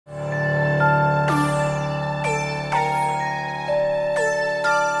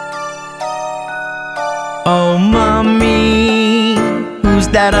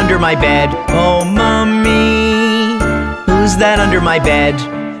that under my bed? Oh, mommy, who's that under my bed?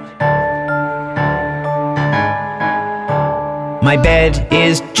 My bed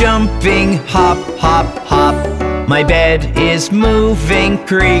is jumping, hop, hop, hop. My bed is moving,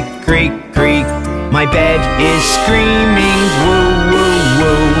 creak, creak, creak. My bed is screaming, woo, woo,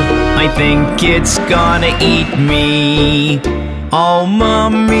 woo. I think it's gonna eat me. Oh,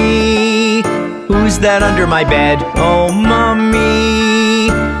 mommy, who's that under my bed? Oh, mommy,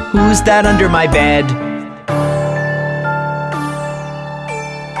 who's that under my bed?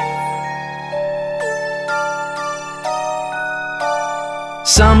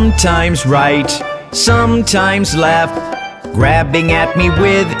 Sometimes right, sometimes left, grabbing at me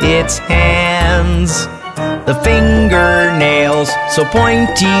with its hands. The fingernails so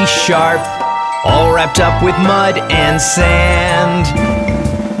pointy sharp, all wrapped up with mud and sand.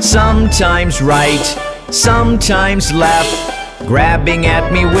 Sometimes right, sometimes left, grabbing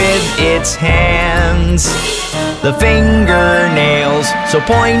at me with its hands. The fingernails so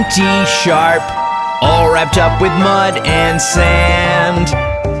pointy sharp, all wrapped up with mud and sand.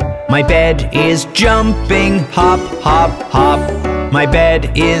 My bed is jumping, hop, hop, hop. My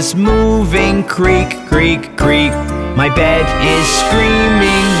bed is moving, creak, creak, creak. My bed is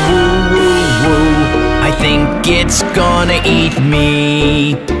screaming, woo, woo, woo. I think it's gonna eat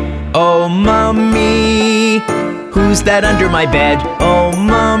me. Oh, mommy, who's that under my bed? Oh,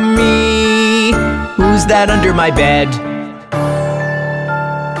 mommy, who's that under my bed?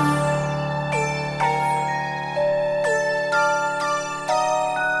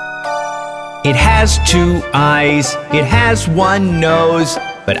 It has two eyes, it has one nose,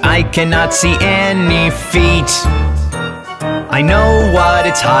 but I cannot see any feet. I know what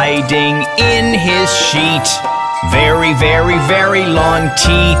it's hiding in his sheet. Very, very, very long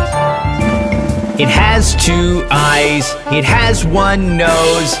teeth. It has two eyes, it has one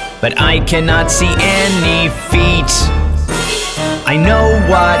nose, but I cannot see any feet. I know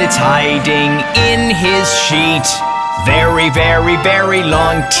what it's hiding in his sheet. Very, very, very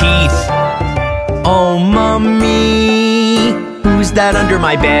long teeth. Oh, mommy, who's that under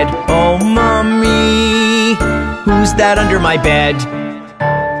my bed? Oh, mommy, who's that under my bed?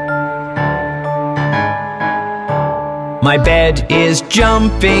 My bed is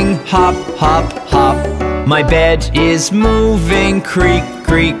jumping, hop, hop, hop. My bed is moving, creak,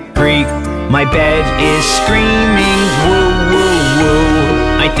 creak, creak. My bed is screaming, woo, woo,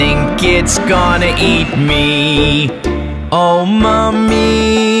 woo. I think it's gonna eat me. Oh,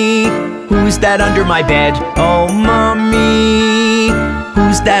 mommy, who's that under my bed? Oh, mommy,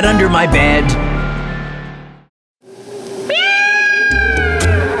 who's that under my bed?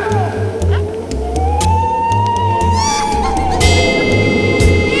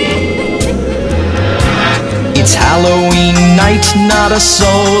 It's Halloween night, not a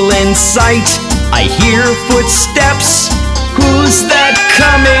soul in sight. I hear footsteps, who's that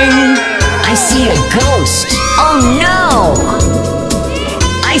coming? I see a ghost, oh no!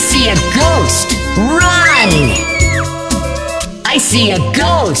 I see a ghost, run! I see a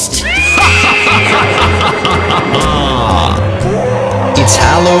ghost! It's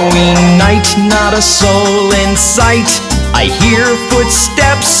Halloween night, not a soul in sight. I hear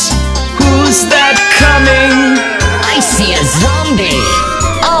footsteps, who's that coming? I see a zombie!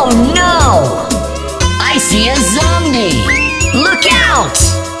 Oh no! I see a zombie! Look out!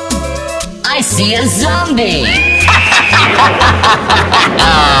 I see a zombie!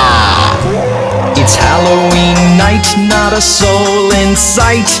 It's Halloween night, not a soul in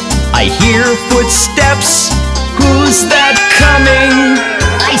sight. I hear footsteps, who's that coming?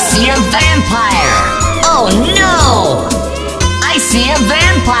 I see a vampire! Oh no! I see a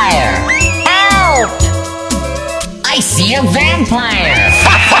vampire! Help! I see a vampire!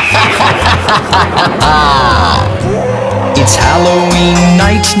 It's Halloween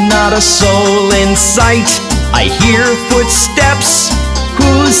night, not a soul in sight. I hear footsteps,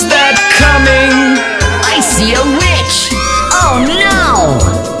 who's that coming? I see a witch! Oh no!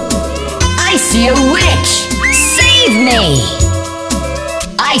 I see a witch! Save me!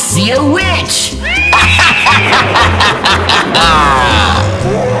 I see a witch!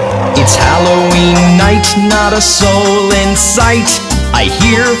 It's Halloween night, not a soul in sight. I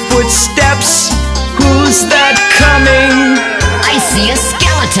hear footsteps, who's that coming? I see a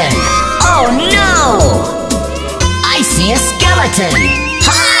skeleton! Oh no! I see a skeleton!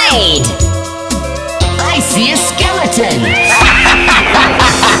 Hide! I see a skeleton!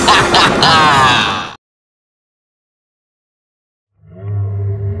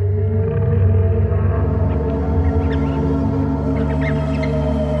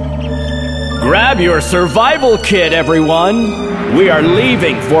 Grab Grab your survival kit, everyone. We are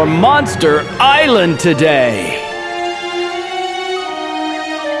leaving for Monster Island today.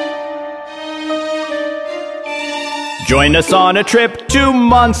 Join us on a trip to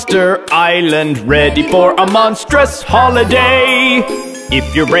Monster Island, ready for a monstrous holiday.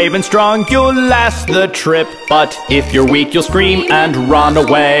 If you're brave and strong, you'll last the trip, but if you're weak, you'll scream and run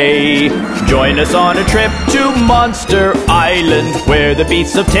away. Join us on a trip to Monster Island, where the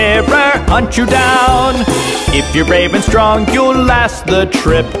beasts of terror hunt you down. If you're brave and strong, you'll last the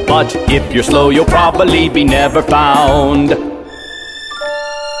trip, but if you're slow, you'll probably be never found.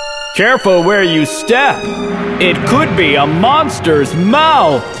 Careful where you step. It could be a monster's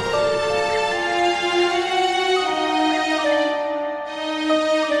mouth.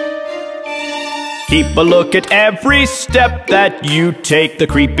 Keep a look at every step that you take. The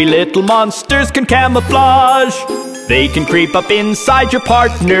creepy little monsters can camouflage. They can creep up inside your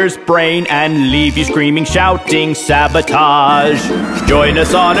partner's brain and leave you screaming, shouting, sabotage. Join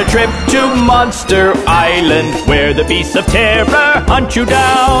us on a trip to Monster Island, where the beasts of terror hunt you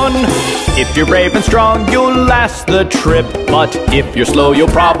down. If you're brave and strong, you'll last the trip, but if you're slow, you'll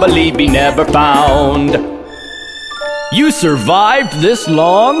probably be never found. You survived this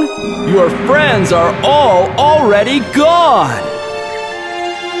long? Your friends are all already gone!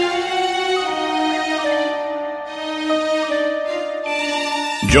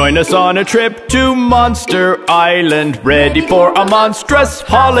 Join us on a trip to Monster Island, ready for a monstrous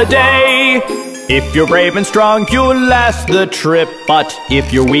holiday. If you're brave and strong, you'll last the trip, but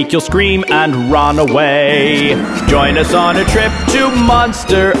if you're weak, you'll scream and run away. Join us on a trip to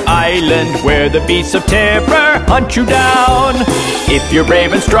Monster Island, where the beasts of terror hunt you down. If you're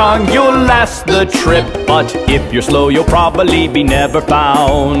brave and strong, you'll last the trip, but if you're slow, you'll probably be never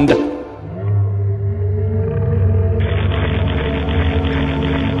found.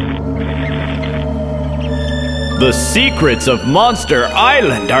 The secrets of Monster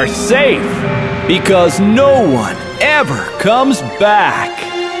Island are safe, because no one ever comes back.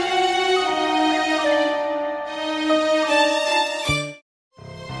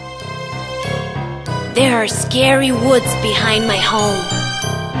 There are scary woods behind my home,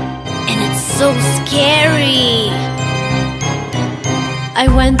 and it's so scary. I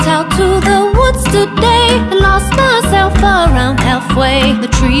went out to the woods today and lost myself around halfway. The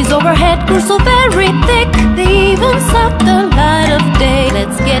trees overhead grew so very thick, they even sucked the light of day.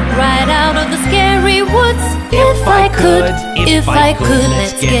 Let's get right out of the scary woods. If I could,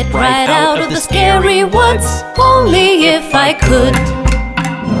 let's get right out of the scary woods. Only if I could.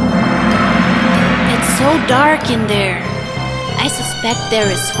 It's so dark in there. I suspect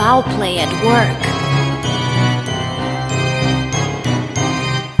there is foul play at work.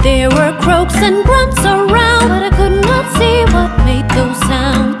 There were croaks and grunts around, but I could not see what made those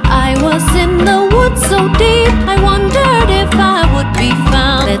sounds. I was in the woods so deep, I wondered if I would be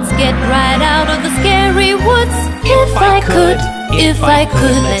found. Let's get right out of the scary woods. If I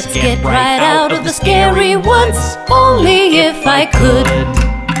could, let's get right out of the scary woods. Only if I could.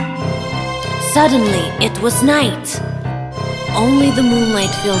 Suddenly, it was night. Only the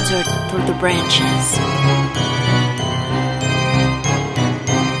moonlight filtered through the branches.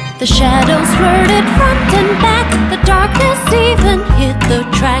 The shadows flirted front and back. The darkness even hid the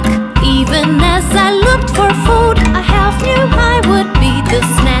track. Even as I looked for food, I half knew I would be the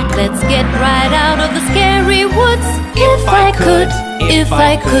snack. Let's get right out of the scary woods. If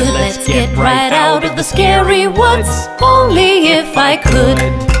I could, let's get right out of the scary woods. Only if I could.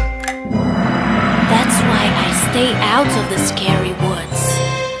 That's why I stay out of the scary woods.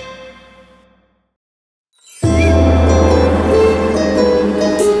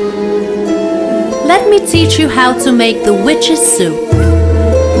 Let me teach you how to make the witch's soup.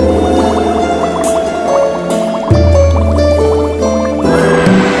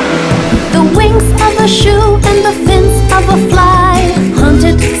 The wings of a shoe and the fins of a fly. Hunt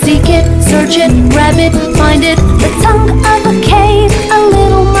it, seek it, search it, grab it, find it. The tongue of a cave, a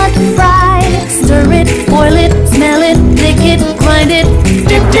little mud fry. Stir it, boil it, smell it, lick it, grind it.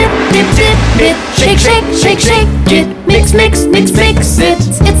 Dip, dip, dip, dip, dip. Shake, shake, shake, shake it. Mix, mix, mix, mix it.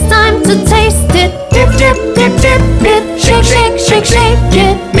 It's time to taste it. Dip, dip, dip, dip, dip. Shake, shake, shake, shake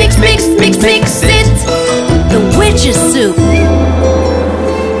it. Mix, mix, mix, mix it. The witch's soup.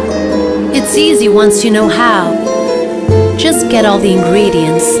 It's easy once you know how. Just get all the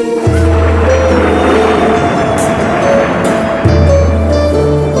ingredients.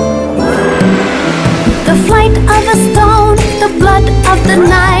 The flight of a stone, the blood of the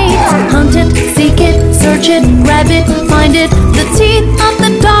night. Hunt it, seek it, search it, grab it, find it. The teeth of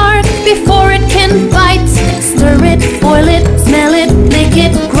the dark before it can bite. Stir it, boil it, smell it, lick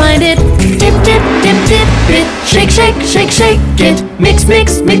it, grind it. Dip, dip, shake it. Mix,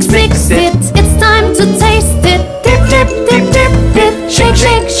 mix, mix, mix it. It's time to taste it. Dip, dip, dip, dip it. Shake,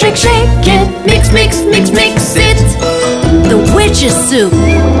 shake, shake, shake it. Mix, mix, mix, mix it. The witch's soup.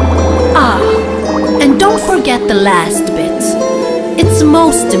 Ah, and don't forget the last bit. It's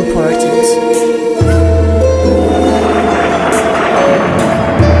most important.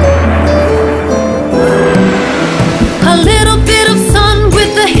 A little bit of sun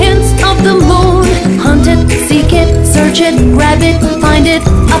with a hint of the moon. Hunt it, seek it, search it, grab it, find it.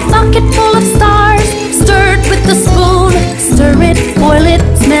 A bucket full of stars, stirred with the spoon. Stir it, boil it,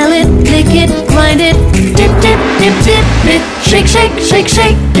 smell it, lick it, grind it. Dip, dip, dip, dip it. Shake, shake, shake,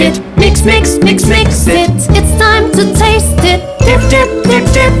 shake it. Mix, mix, mix, mix it. It's time to taste it. Dip, dip, dip,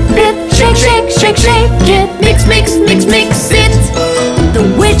 dip it. Shake, shake, shake, shake it. Mix, mix, mix, mix it. The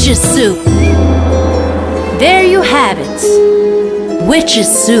witch's soup. There you have it. Witch's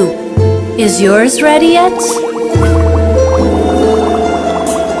soup. Is yours ready yet?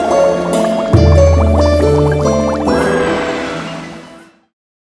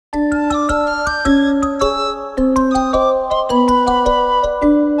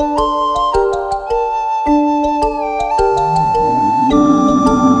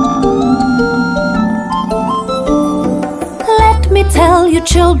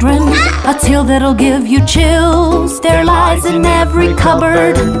 Children, a tale that'll give you chills. There lies in every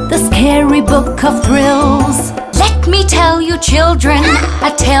cupboard the scary book of thrills. Let me tell you, children,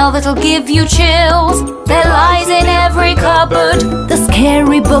 a tale that'll give you chills. There lies in every cupboard the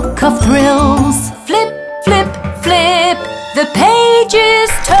scary book of thrills. Flip, flip, flip, the pages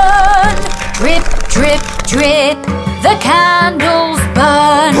turn. Drip, drip, drip, the candles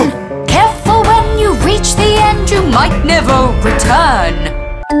burn. Careful when you reach the end, you might never return.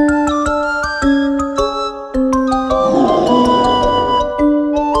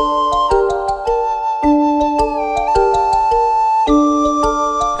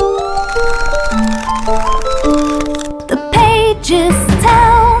 The pages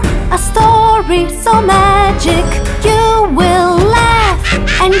tell a story so magic. You will laugh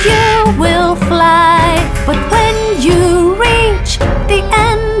and you will fly. But when you reach the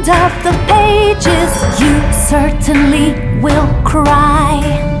end of the pages, you certainly will cry.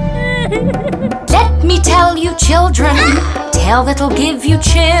 Let me tell you, children, a tale that'll give you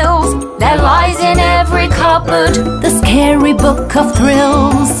chills. There lies in every cupboard the scary book of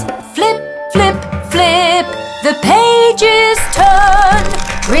thrills. Flip, flip, flip, the pages turn.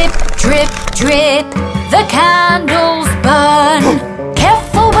 Drip, drip, drip, the candles burn.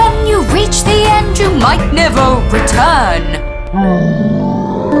 Careful when you reach the end, you might never return.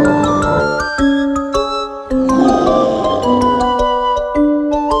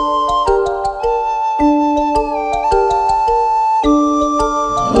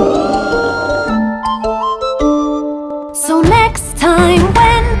 So next time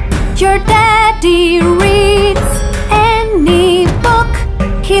when your daddy reads any book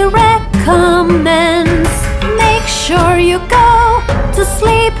he recommends, make sure you go to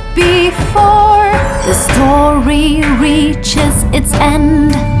sleep before the story reaches its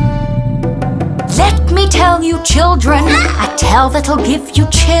end. Let me tell you, children, a tale that'll give you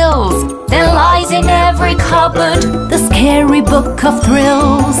chills. There lies in every cupboard the scary book of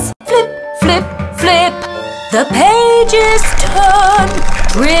thrills. Flip, flip, flip, the pages turn.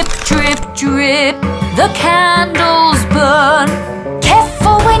 Drip, drip, drip, the candles burn.